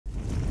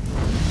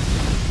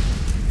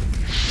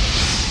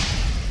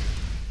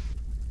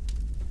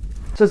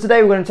So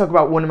today we're going to talk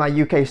about one of my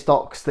UK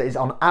stocks that is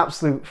on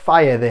absolute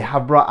fire. They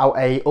have brought out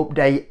a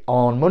update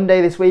on Monday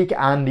this week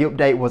and the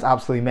update was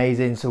absolutely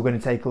amazing. So we're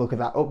going to take a look at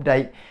that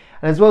update.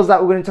 And as well as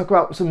that, we're going to talk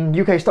about some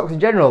UK stocks in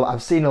general.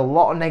 I've seen a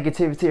lot of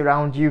negativity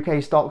around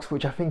UK stocks,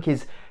 which I think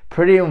is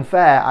pretty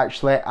unfair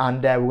actually.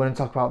 And we're going to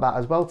talk about that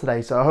as well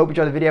today. So I hope you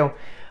enjoyed the video.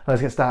 Let's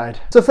get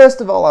started. So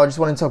first of all, I just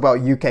want to talk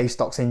about UK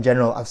stocks in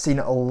general. I've seen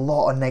a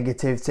lot of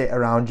negativity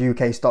around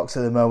UK stocks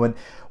at the moment.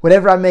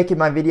 Whenever I'm making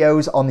my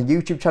videos on the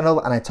YouTube channel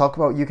and I talk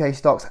about UK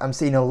stocks, I'm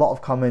seeing a lot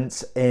of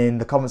comments in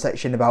the comment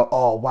section about,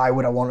 oh, why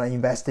would I want to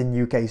invest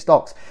in UK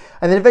stocks?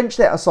 And then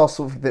eventually I saw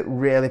something that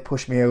really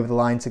pushed me over the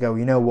line to go,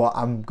 you know what,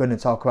 I'm going to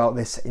talk about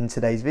this in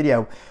today's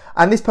video.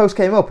 And this post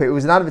came up. It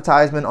was an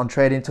advertisement on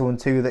Trading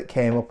 212 that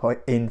came up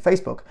in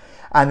Facebook.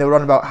 And they were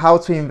on about how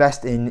to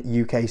invest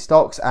in UK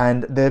stocks.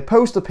 And the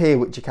post up here,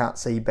 which you can't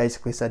see,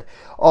 basically said,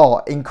 oh,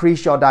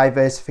 increase your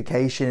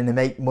diversification and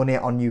make money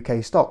on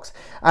UK stocks.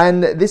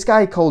 And this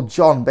guy called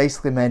John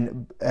basically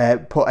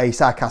put a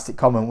sarcastic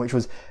comment, which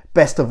was,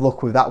 best of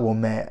luck with that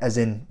one, mate, as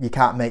in you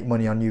can't make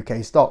money on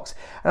UK stocks.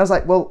 And I was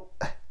like, well,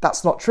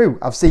 that's not true.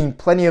 I've seen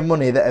plenty of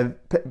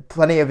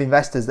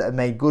investors that have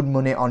made good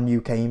money on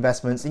UK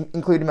investments,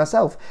 including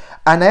myself.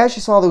 And I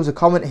actually saw there was a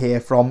comment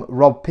here from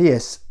Rob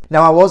Pierce.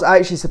 Now, I was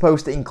actually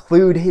supposed to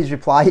include his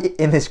reply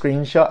in the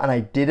screenshot and I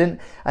didn't,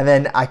 and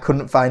then I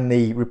couldn't find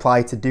the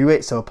reply to do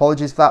it, so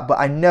apologies for that. But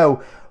I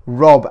know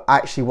Rob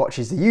actually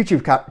watches the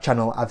YouTube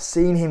channel. I've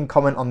seen him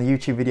comment on the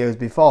YouTube videos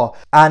before,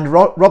 and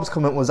Rob's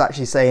comment was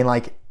actually saying,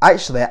 like,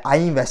 actually I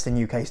invest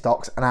in UK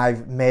stocks and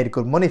I've made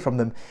good money from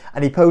them.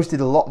 And he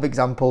posted a lot of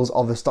examples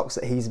of the stocks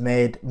that he's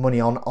made money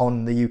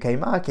on the UK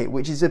market,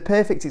 which is a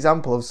perfect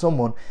example of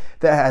someone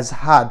that has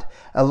had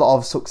a lot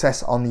of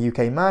success on the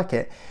UK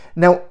market.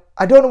 Now,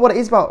 I don't know what it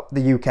is about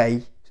the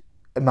UK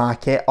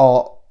market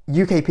or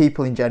UK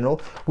people in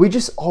general. We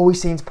just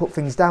always seem to put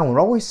things down. We're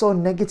always so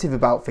negative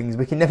about things.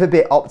 We can never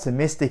be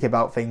optimistic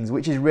about things,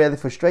 which is really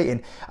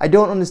frustrating. I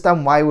don't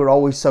understand why we're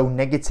always so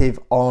negative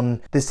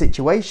on the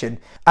situation.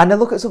 And I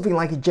look at something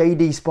like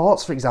JD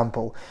Sports, for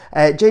example.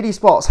 JD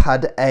Sports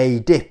had a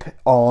dip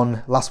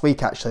on last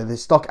week actually. The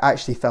stock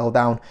actually fell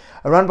down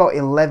around about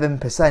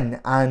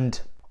 11%,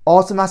 and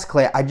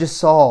automatically I just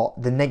saw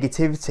the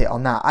negativity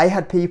on that. I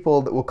had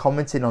people that were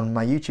commenting on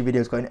my YouTube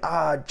videos going,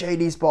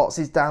 JD Sports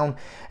is down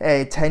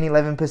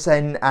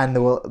 10-11%, and they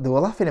were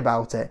laughing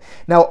about it.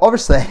 Now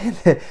obviously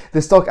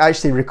the stock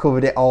actually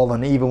recovered it all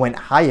and even went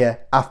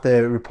higher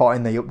after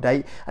reporting the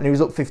update, and it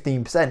was up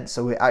 15%,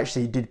 so it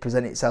actually did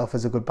present itself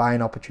as a good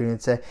buying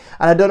opportunity.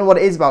 And I don't know what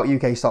it is about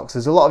UK stocks.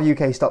 There's a lot of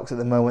UK stocks at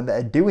the moment that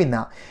are doing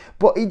that,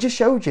 but it just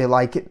showed you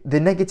like the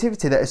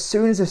negativity that as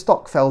soon as the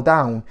stock fell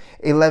down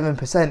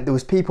 11%, there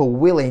was people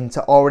willing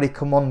to already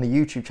come on the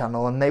YouTube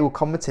channel and they were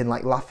commenting,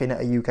 like laughing at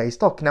a UK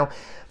stock. Now,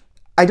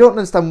 I don't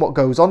understand what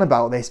goes on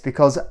about this,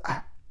 because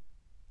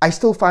I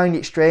still find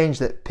it strange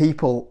that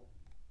people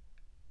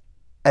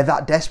are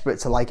that desperate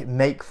to like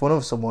make fun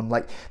of someone,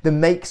 like that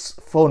makes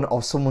fun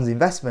of someone's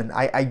investment.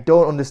 I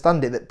don't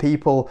understand it, that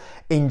people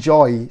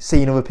enjoy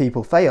seeing other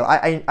people fail.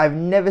 I've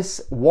never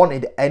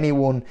wanted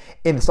anyone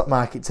in the stock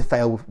market to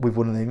fail with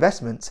one of the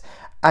investments.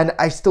 And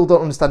I still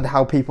don't understand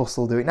how people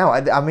still do it now.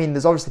 I mean,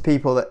 there's obviously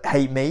people that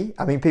hate me.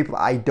 I mean, people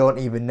that I don't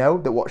even know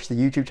that watch the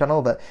YouTube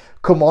channel that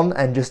come on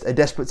and just are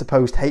desperate to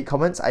post hate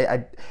comments.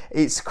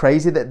 It's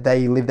crazy that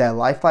they live their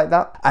life like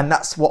that. And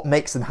that's what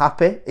makes them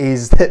happy,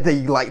 is that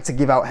they like to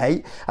give out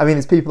hate. I mean,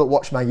 there's people that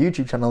watch my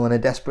YouTube channel and are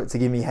desperate to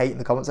give me hate in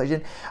the comment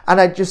section. And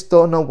I just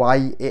don't know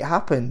why it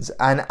happens.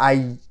 And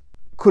I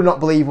could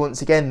not believe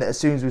once again that as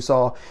soon as we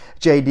saw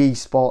JD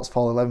Sports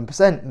fall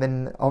 11%,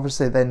 then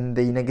obviously then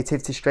the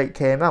negativity straight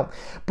came out.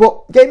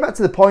 But getting back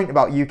to the point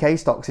about UK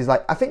stocks is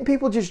like, I think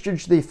people just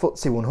judge the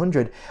FTSE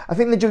 100. I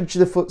think they judge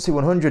the FTSE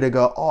 100 and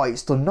go, oh,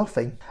 it's done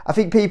nothing. I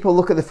think people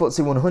look at the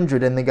FTSE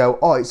 100 and they go,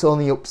 oh, it's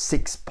only up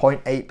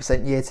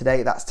 6.8% year to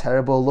date. That's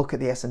terrible. Look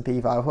at the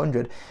S&P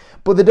 500.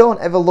 But they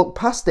don't ever look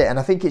past it, and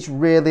I think it's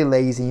really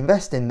lazy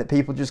investing that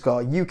people just go,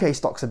 UK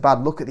stocks are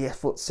bad. Look at the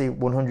FTSE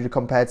 100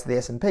 compared to the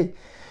S&P.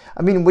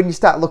 I mean, when you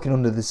start looking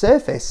under the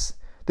surface,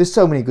 there's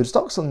so many good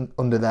stocks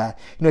under there.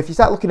 You know, if you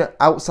start looking at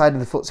outside of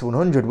the FTSE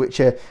 100, which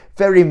are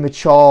very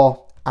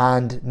mature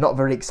and not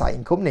very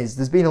exciting companies,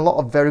 there's been a lot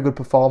of very good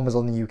performers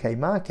on the UK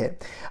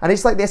market. And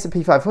it's like the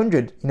S&P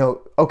 500, you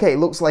know, okay, it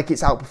looks like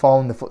it's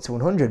outperforming the FTSE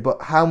 100,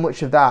 but how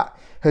much of that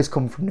has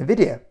come from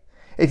Nvidia?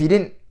 If you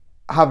didn't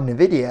have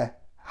Nvidia,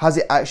 has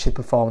it actually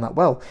performed that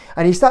well?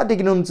 And you start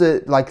digging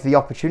into like the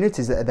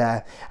opportunities that are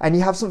there, and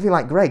you have something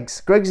like Greggs.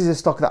 Greggs is a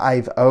stock that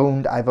I've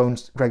owned. I've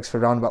owned Greggs for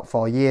around about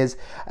 4 years.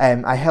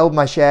 I held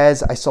my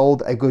shares. I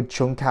sold a good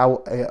chunk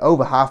out,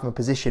 over half my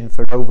position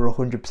for over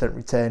 100%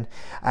 return.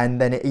 And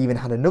then it even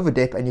had another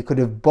dip, and you could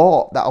have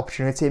bought that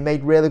opportunity and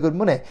made really good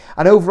money.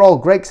 And overall,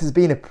 Greggs has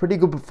been a pretty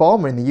good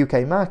performer in the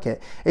UK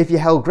market. If you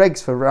held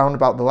Greggs for around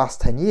about the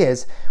last 10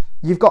 years,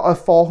 you've got a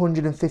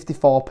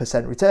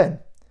 454% return.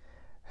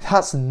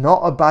 That's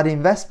not a bad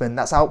investment.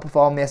 That's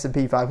outperformed the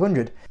S&P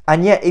 500.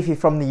 And yet, if you're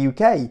from the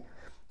UK,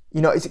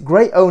 You know, it's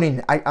great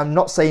owning. I'm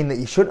not saying that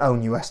you shouldn't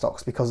own US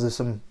stocks, because there's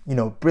some, you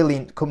know,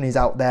 brilliant companies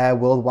out there,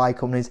 worldwide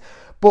companies,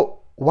 but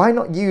why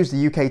not use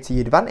the UK to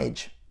your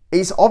advantage?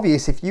 It's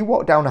obvious. If you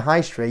walk down a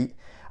high street,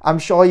 I'm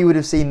sure you would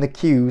have seen the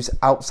queues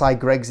outside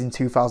Greggs in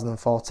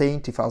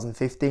 2014,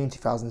 2015,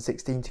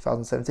 2016,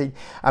 2017.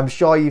 I'm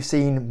sure you've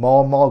seen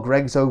more and more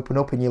Greggs open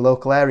up in your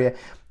local area.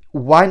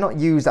 Why not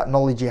use that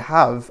knowledge you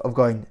have of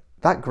going,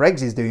 that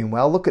Greggs is doing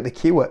well, look at the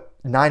queue at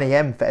 9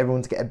 AM for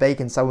everyone to get a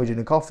bacon sandwich and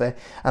a coffee,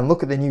 and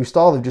look at the new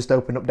store they've just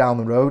opened up down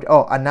the road.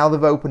 Oh, and now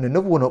they've opened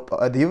another one up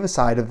at the other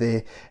side of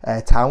the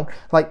town.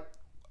 Like,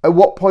 at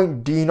what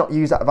point do you not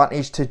use that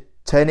advantage to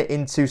turn it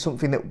into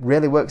something that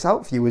really works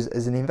out for you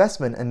as an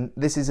investment? And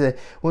this is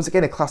once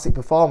again a classic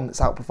perform that's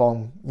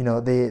outperformed, you know,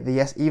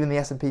 even the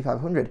S&P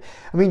 500.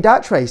 I mean,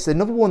 Darktrace,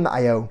 another one that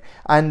I own,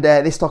 and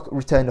this stock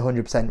returned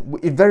 100%.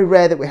 It's very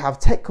rare that we have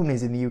tech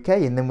companies in the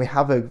UK, and then we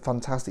have a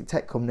fantastic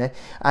tech company,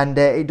 and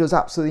it does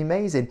absolutely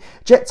amazing.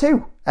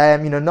 Jet2.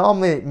 You know,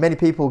 normally many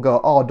people go,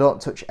 oh,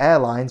 don't touch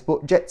airlines,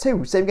 but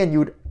Jet2, same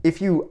again,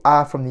 if you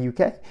are from the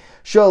UK,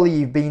 surely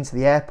you've been to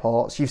the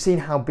airports, you've seen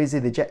how busy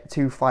the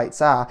Jet2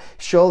 flights are,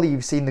 surely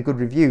you've seen the good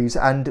reviews,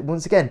 and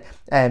once again,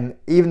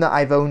 even though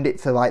I've owned it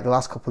for like the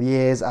last couple of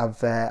years, I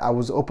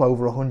was up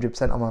over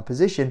 100% on my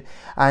position,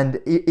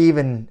 and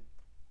even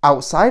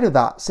outside of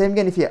that, same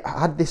again, if you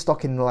had this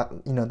stock in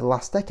the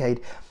last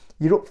decade,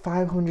 you're up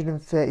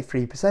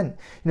 533%. You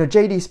know,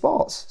 JD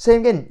Sports,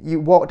 same again, you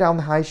walk down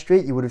the high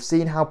street, you would have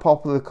seen how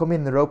popular they're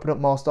coming, they're opening up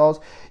more stores.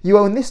 You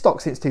own this stock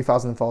since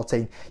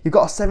 2014, you've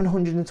got a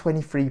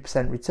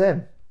 723%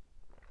 return.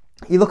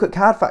 You look at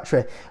Card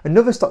Factory,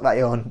 another stock that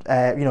I own,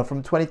 you know,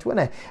 from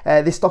 2020.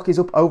 This stock is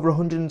up over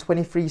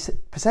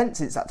 123%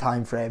 since that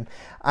time frame,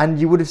 and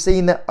you would have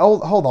seen that. Oh,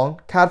 hold on,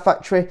 Card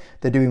Factory,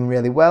 they're doing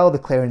really well. They're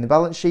clearing the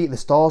balance sheet. The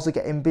stores are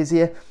getting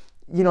busier.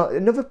 You know,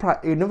 another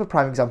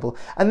prime example.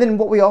 And then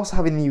what we also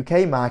have in the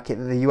UK market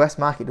that the US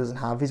market doesn't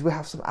have is we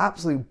have some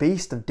absolute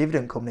beast of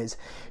dividend companies.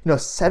 You know,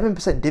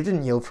 7%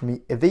 dividend yield from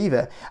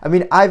Aviva. I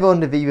mean, I've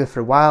owned Aviva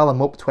for a while.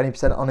 I'm up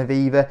 20% on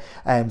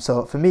Aviva.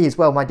 So for me as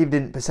well, my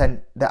dividend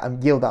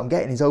yield that I'm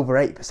getting is over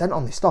 8%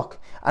 on this stock.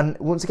 And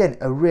once again,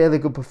 a really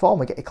good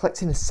performer,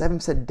 collecting a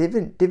 7%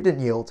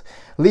 dividend yield.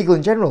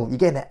 Legal & General, you're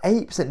getting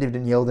an 8%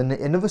 dividend yield, and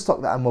another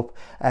stock that I'm up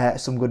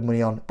some good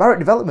money on. Barratt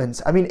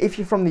Developments. I mean, if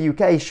you're from the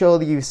UK,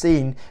 surely you've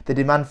seen the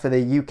demand for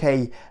the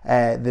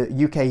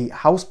UK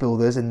house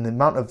builders and the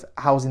amount of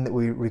housing that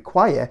we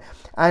require.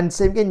 And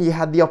same again, you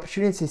had the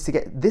opportunities to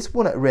get this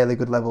one at really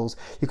good levels.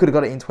 You could have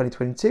got it in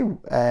 2022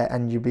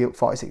 and you'd be up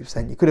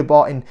 46%. You could have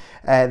bought in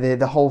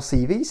the whole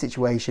CV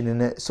situation,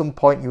 and at some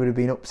point you would have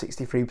been up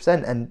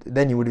 63%, and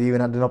then you would have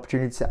even had an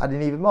opportunity to add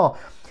in even more.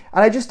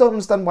 And I just don't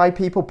understand why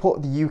people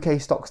put the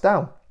UK stocks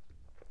down.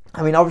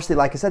 I mean, obviously,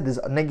 like I said, there's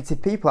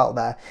negative people out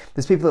there.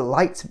 There's people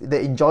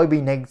that enjoy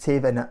being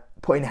negative and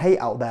putting hate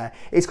out there.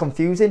 It's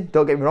confusing.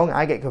 Don't get me wrong.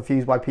 I get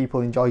confused why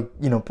people enjoy,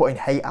 you know, putting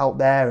hate out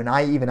there, and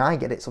I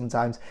get it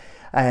sometimes.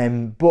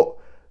 But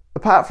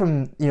apart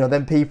from, you know,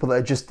 them people that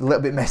are just a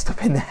little bit messed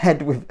up in the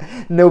head with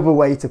no other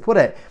way to put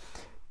it,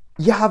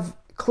 you have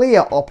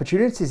clear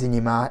opportunities in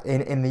your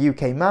in the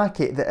UK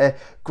market that are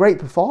great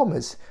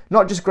performers.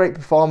 Not just great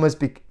performers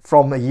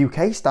from a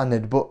UK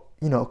standard, but,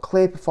 you know,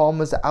 clear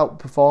performers that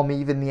outperform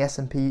even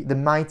the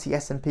mighty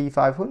S&P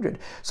 500.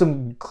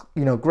 Some,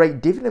 you know,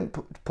 great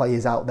dividend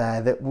players out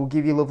there that will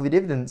give you lovely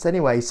dividends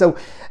anyway. So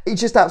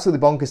it's just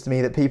absolutely bonkers to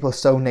me that people are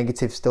so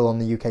negative still on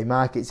the UK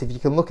markets. If you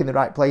can look in the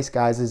right place,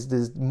 guys,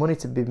 there's money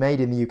to be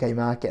made in the UK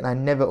market, and I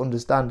never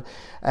understand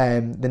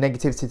the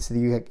negativity to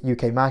the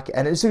UK market.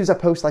 And as soon as I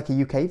post like a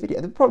UK video,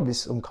 there'll probably be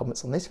some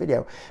comments on this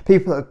video.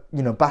 People are,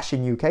 you know,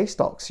 bashing UK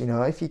stocks. You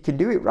know, if you can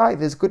do it right,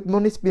 there's good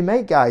money to be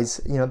made, guys.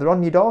 You know, they're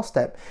on your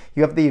doorstep.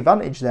 You have the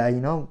advantage there,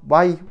 you know.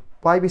 Why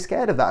be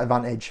scared of that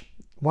advantage?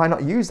 Why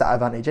not use that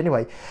advantage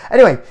anyway?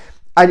 Anyway,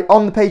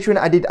 on the Patreon,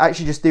 I did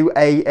actually just do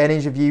a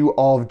earnings review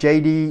of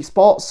JD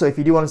Sports. So if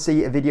you do want to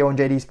see a video on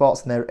JD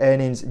Sports and their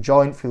earnings,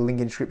 join through the link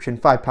in the description.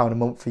 £5 a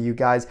month for you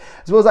guys.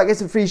 As well as that, get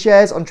some free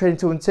shares on Trading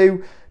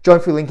 212. Join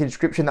through the link in the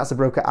description. That's the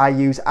broker I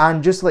use.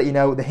 And just to let you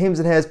know, the Hims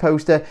and Hers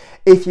poster,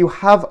 if you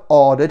have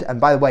ordered,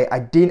 and by the way, I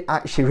didn't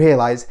actually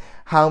realise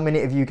how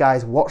many of you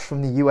guys watch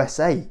from the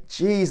USA.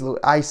 Jeez, look,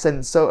 I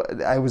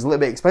was a little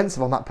bit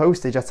expensive on that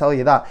postage, I tell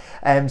you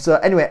that. So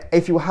anyway,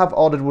 if you have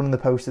ordered one of the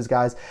posters,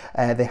 guys,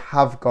 they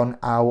have gone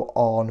out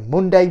on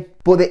Monday.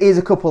 But there is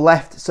a couple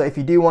left, so if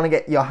you do want to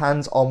get your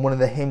hands on one of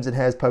the Hims and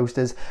Hers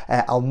posters,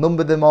 I'll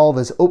number them all.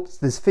 There's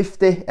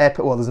 50,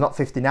 well, there's not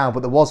 50 now, but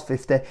there was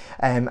 50,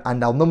 and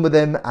I'll number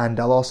them, and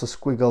I'll also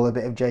squiggle a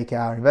bit of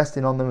JKR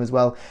investing on them as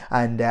well,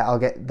 and I'll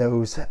get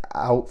those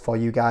out for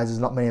you guys. There's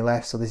not many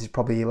left, so this is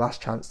probably your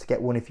last chance to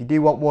get one if you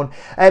do want one.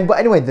 But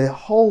anyway, the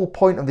whole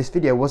point of this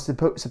video was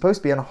supposed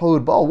to be on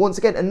Hollywood Ball. Once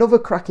again, another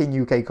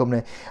cracking UK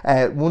company,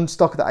 one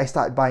stock that I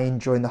started buying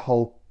during the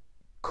whole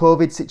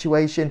COVID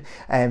situation.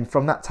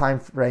 From that time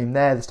frame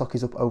there, the stock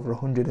is up over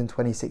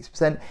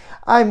 126%.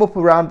 I'm up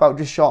around about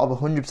just short of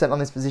 100% on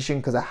this position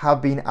because I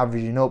have been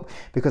averaging up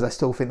because I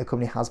still think the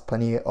company has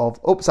plenty of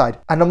upside.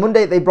 And on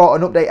Monday, they brought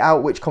an update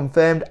out which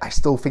confirmed I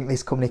still think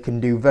this company can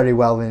do very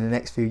well in the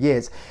next few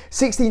years.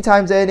 16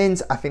 times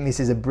earnings. I think this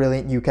is a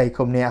brilliant UK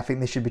company. I think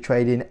they should be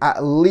trading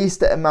at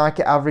least at a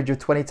market average of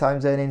 20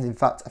 times earnings. In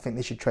fact, I think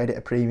they should trade at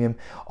a premium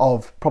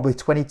of probably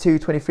 22,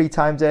 23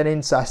 times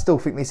earnings. So I still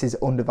think this is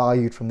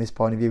undervalued from this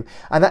point of view.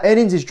 And that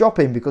earnings is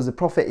dropping because the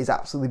profit is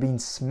absolutely being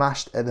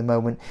smashed at the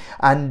moment,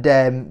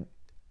 and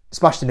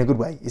smashed in a good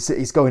way.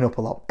 It's going up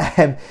a lot.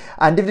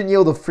 And dividend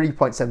yield of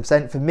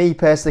 3.7%. For me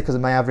personally, because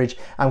of my average,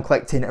 I'm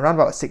collecting around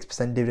about a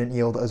 6% dividend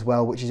yield as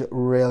well, which is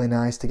really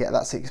nice to get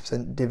that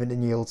 6%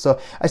 dividend yield. So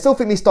I still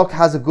think this stock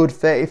has a good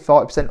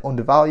 30-40%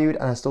 undervalued,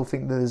 and I still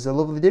think there's a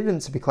lovely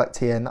dividend to be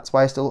collected here, and that's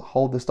why I still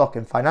hold the stock,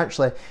 and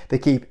financially they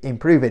keep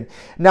improving.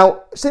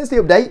 Now, since the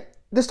update,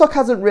 the stock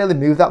hasn't really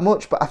moved that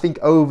much, but I think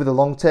over the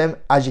long term,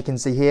 as you can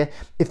see here,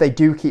 if they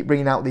do keep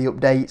bringing out the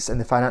updates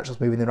and the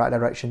financials move in the right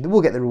direction, they will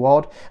get the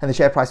reward and the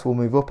share price will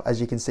move up, as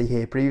you can see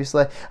here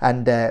previously.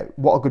 And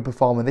what a good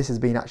performer this has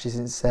been actually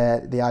since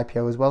the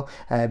IPO as well,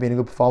 being a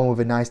good performer with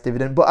a nice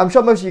dividend. But I'm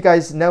sure most of you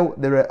guys know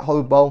they're at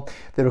Hollywood Bowl.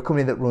 They're a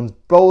company that runs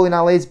bowling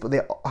alleys, but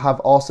they have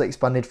also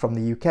expanded from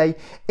the UK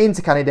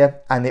into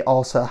Canada, and they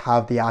also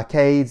have the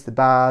arcades, the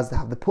bars, they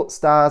have the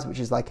Puttstars, which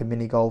is like a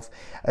mini golf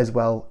as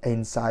well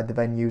inside the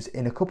venues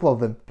in a couple of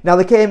them. Now,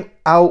 they came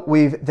out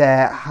with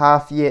their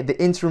half year, the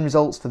interim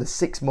results for the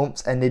 6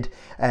 months ended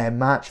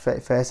March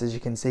 31st, as you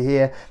can see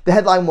here. The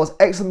headline was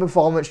excellent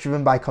performance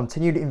driven by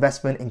continued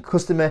investment in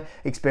customer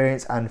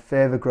experience and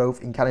further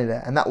growth in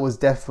Canada, and that was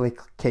definitely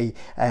key.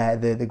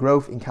 The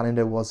growth in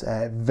Canada was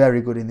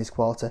very good in this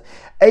quarter.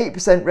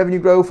 8% revenue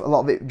growth, a lot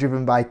of it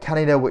driven by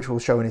Canada, which we'll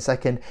show in a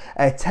second.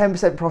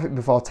 10% profit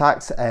before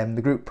tax.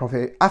 The group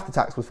profit after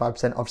tax was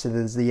 5%. Obviously,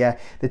 there's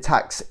the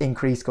tax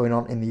increase going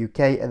on in the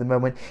UK at the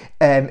moment.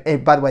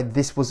 By the way,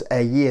 this was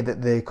a year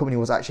that the company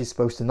was actually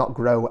supposed to not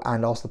grow,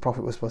 and also the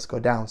profit was supposed to go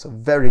down, so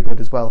very good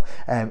as well.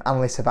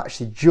 Analysts have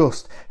actually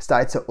just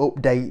started to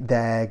update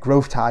their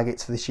growth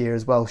targets for this year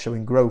as well,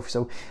 showing growth.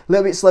 So a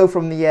little bit slow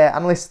from the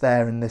analysts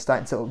there, and they're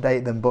starting to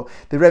update them, but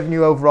the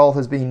revenue overall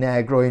has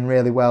been growing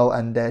really well,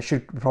 and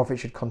profit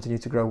should continue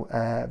to grow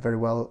very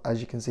well,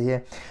 as you can see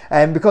here.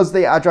 Because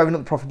they are driving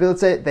up the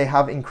profitability, they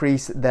have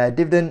increased their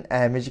dividend.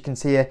 As you can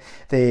see here,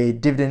 the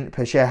dividend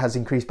per share has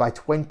increased by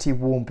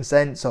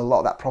 21%, so a lot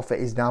of that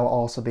profit is now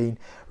also being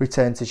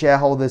returned to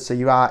shareholders, so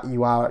you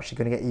are actually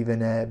going to get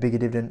even a bigger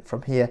dividend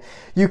from here.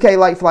 UK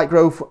like-for-like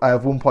growth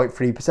of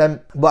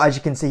 1.3%, but as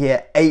you can see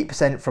here,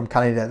 8% from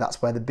Canada.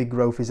 That's where the big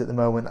growth is at the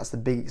moment. That's the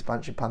big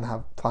expansion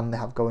plan they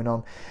have going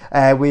on.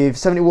 With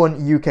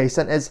 71 UK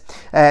centres,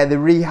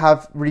 they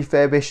have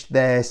refurbished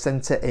their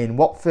centre in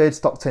Watford,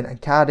 Stockton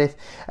and Cardiff,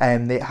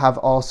 and they have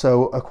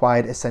also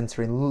acquired a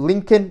centre in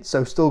Lincoln,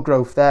 so still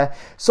growth there.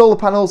 Solar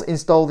panels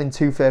installed in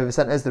 2 further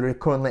centres. They're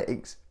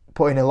currently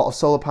putting a lot of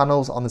solar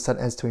panels on the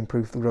centres to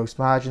improve the gross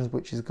margins,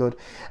 which is good.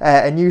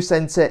 A new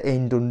centre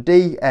in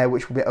Dundee,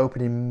 which will be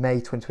open in May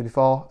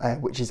 2024,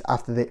 which is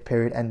after the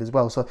period end as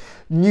well. So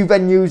new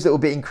venues that will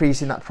be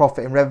increasing that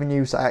profit and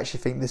revenue. So I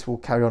actually think this will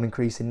carry on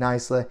increasing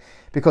nicely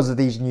because of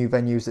these new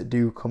venues that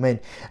do come in.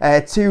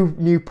 2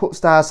 new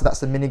Puttstars, so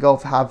that's the mini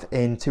golf, have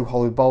in 2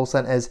 Hollywood Bowl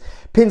centres.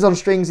 Pins on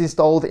strings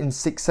installed in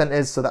 6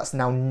 centres, so that's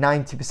now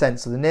 90%.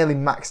 So they're nearly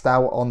maxed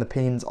out on the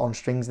pins on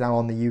strings now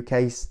on the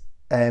UK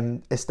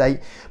estate.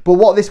 But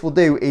what this will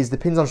do is the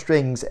pins on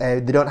strings, they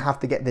don't have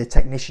to get the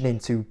technician in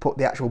to put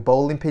the actual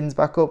bowling pins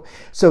back up,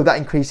 so that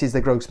increases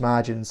the gross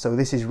margins. So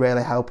this is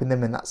really helping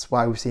them, and that's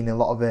why we've seen a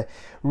lot of a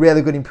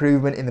really good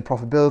improvement in the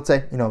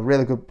profitability.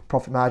 Really good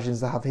profit margins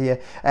they have here,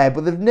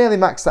 but they've nearly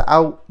maxed that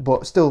out,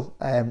 but still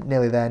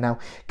nearly there now.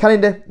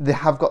 Canada, they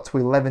have got to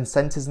 11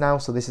 centres now,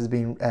 so this has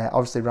been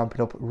obviously ramping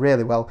up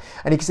really well.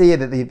 And you can see here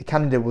that the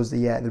Canada was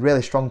the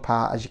really strong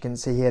part. As you can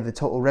see here, the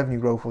total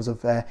revenue growth was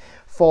of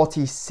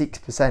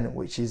 46%,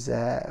 which is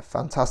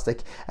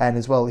fantastic. And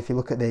as well, if you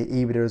look at the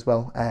EBITDA as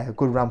well,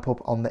 good ramp up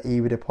on the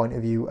EBITDA point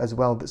of view as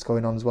well that's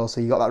going on as well. So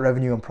you got that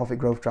revenue and profit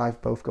growth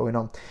drive both going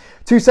on.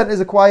 2 centres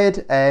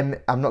acquired.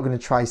 I'm not going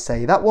to try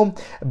say that one,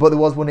 but there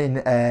was one in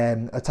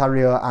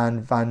Ontario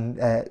and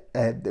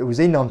it was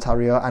in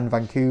Ontario and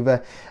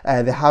Vancouver.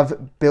 They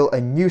have built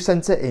a new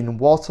centre in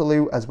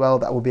Waterloo as well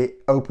that will be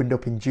opened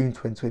up in June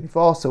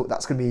 2024. So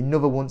that's going to be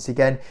another, once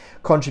again,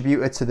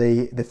 contributor to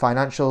the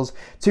financials.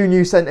 2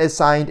 new centres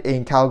signed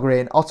in Calgary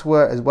and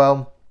Ottawa as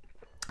well.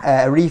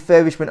 A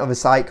refurbishment of a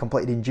site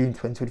completed in June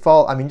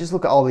 2024. I mean, just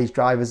look at all these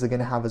drivers they're going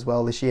to have as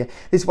well this year.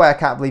 This is why I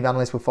can't believe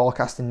analysts were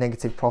forecasting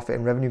negative profit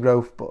and revenue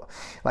growth, but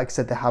like I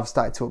said, they have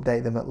started to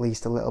update them at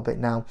least a little bit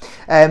now.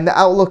 The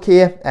outlook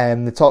here,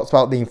 they talked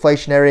about the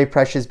inflationary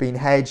pressures being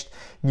hedged,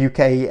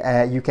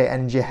 UK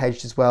energy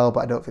hedged as well,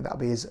 but I don't think that'll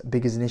be as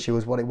big as an issue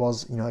as what it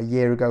was, you know, a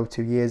year ago,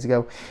 2 years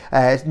ago.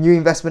 New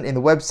investment in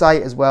the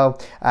website as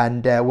well,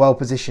 and well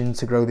positioned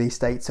to grow the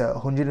estate to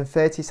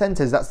 130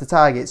 centres. That's the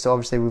target. So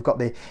obviously we've got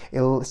the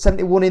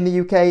 71 in the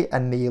UK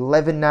and the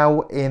 11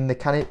 now in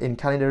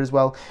Canada as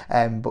well.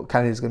 But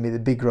Canada is going to be the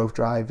big growth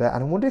driver,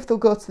 and I wonder if they'll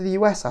go to the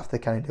US after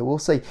Canada. We'll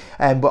see.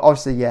 But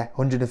obviously, yeah,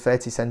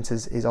 130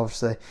 centres is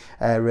obviously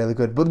really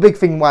good. But the big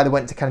thing why they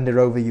went to Canada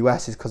over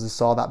US is because they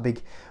saw that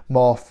big,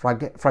 more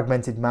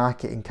fragmented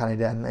market in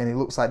Canada, and it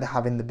looks like they're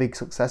having the big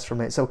success from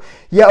it. So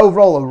yeah,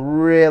 overall a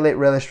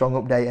really strong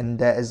update,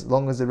 and as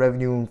long as the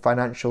revenue and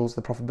financials,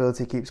 the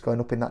profitability keeps going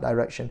up in that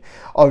direction,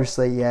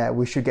 obviously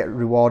we should get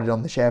rewarded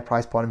on the share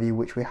price point of view,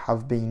 which we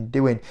have been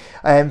doing.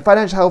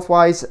 Financial health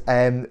wise,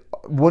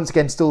 once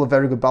again, still a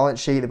very good balance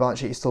sheet. The balance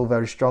sheet is still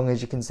very strong,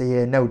 as you can see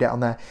here, no debt on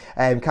there.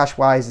 Cash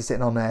wise, they're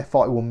sitting on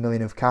 41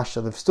 million of cash,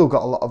 so they've still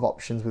got a lot of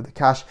options with the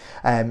cash,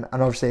 and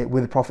obviously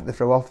with the profit they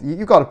throw off,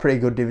 you've got a pretty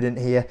good dividend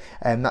here.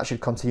 That should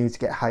continue to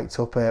get hiked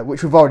up,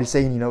 which we've already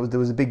seen. You know, there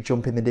was a big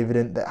jump in the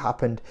dividend that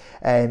happened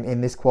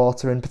in this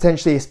quarter, and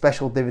potentially a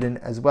special dividend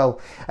as well.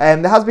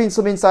 There has been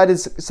some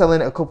insiders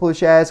selling a couple of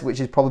shares,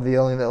 which is probably the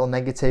only little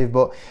negative,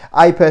 but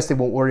I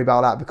personally won't worry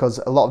about that, because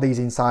a lot of these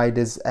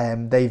insiders,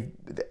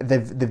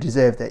 they've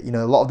deserved it. You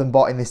know, a lot of them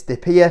bought in this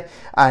dip here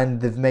and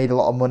they've made a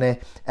lot of money,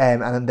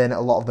 and then a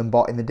lot of them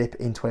bought in the dip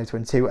in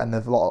 2022 and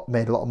they've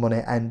made a lot of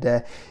money.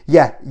 And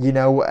yeah, you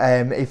know,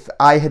 if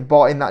I had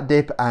bought in that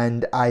dip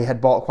and I had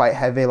bought quite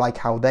heavy like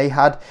how they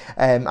had,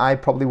 I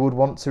probably would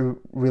want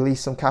to release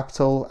some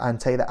capital and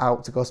take that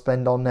out to go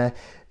spend on the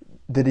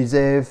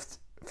deserved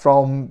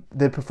from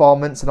the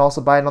performance, and also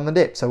buying on the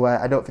dip. So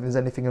I don't think there's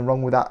anything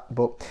wrong with that,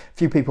 but a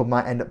few people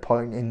might end up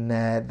pointing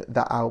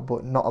that out,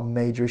 but not a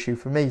major issue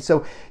for me.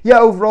 So yeah,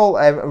 overall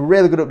a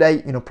really good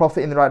update. You know,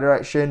 profit in the right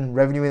direction,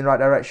 revenue in the right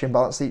direction,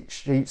 balance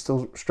sheet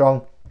still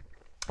strong.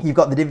 You've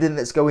got the dividend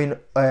that's going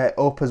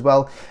up as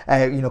well.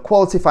 You know,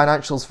 quality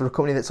financials for a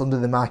company that's under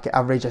the market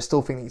average. I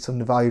still think it's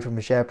undervalued from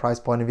a share price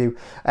point of view.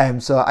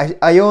 So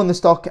I own the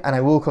stock, and I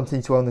will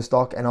continue to own the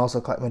stock, and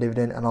also collect my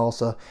dividend, and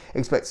also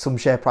expect some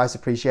share price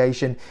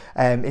appreciation.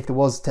 If there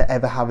was to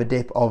ever have a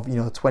dip of, you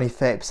know,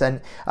 20-30%,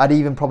 I'd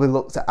even probably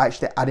look to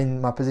actually add in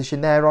my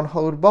position there on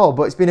Hollywood Bowl.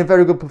 But it's been a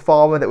very good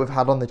performer that we've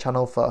had on the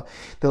channel for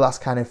the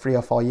last kind of 3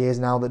 or 4 years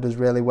now, that does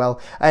really well.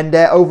 And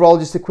overall,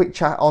 just a quick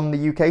chat on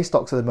the UK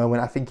stocks at the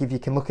moment. I think if you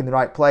can look in the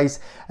right place,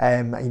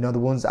 you know, the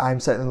ones that I'm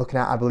certainly looking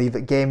at, I believe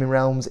that Gaming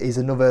Realms is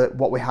another,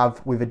 what we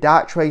have with a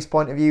Darktrace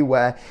point of view,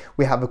 where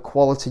we have a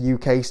quality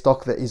UK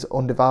stock that is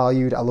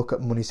undervalued. I look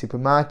at Money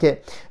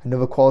Supermarket,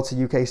 another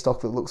quality UK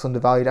stock that looks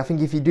undervalued. I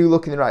think if you do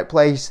look in the right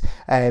place,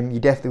 you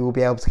definitely will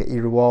be able to get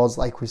your rewards,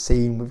 like we've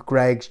seen with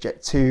Greggs,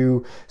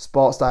 Jet2,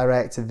 Sports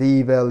Direct,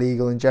 Aviva,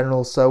 Legal in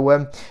general.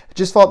 So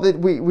just thought that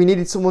we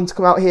needed someone to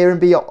come out here and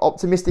be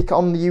optimistic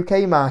on the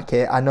UK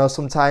market. I know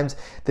sometimes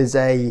there's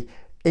a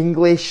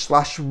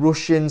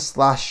English/Russian/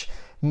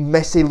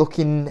 messy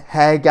looking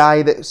hair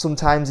guy that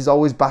sometimes is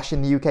always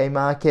bashing the UK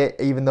market,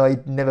 even though he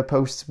never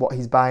posts what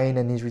he's buying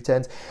and his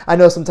returns. I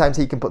know sometimes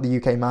he can put the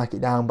UK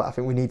market down, but I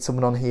think we need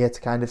someone on here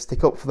to kind of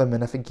stick up for them.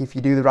 And I think if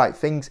you do the right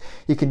things,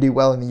 you can do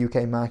well in the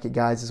UK market,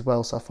 guys, as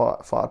well. So I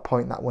thought I'd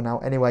point that one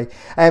out anyway.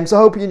 So I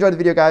hope you enjoyed the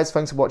video, guys.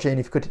 Thanks for watching.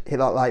 If you could hit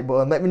that like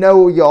button, let me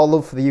know your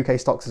love for the UK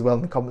stocks as well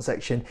in the comment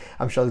section.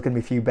 I'm sure there's going to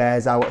be a few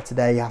bears out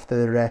today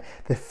after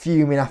the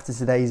fuming after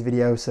today's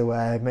video. So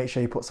make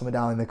sure you put something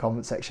down in the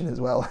comment section as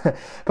well.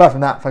 Apart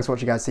from that, thanks for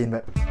watching, guys. See you in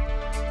a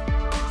bit.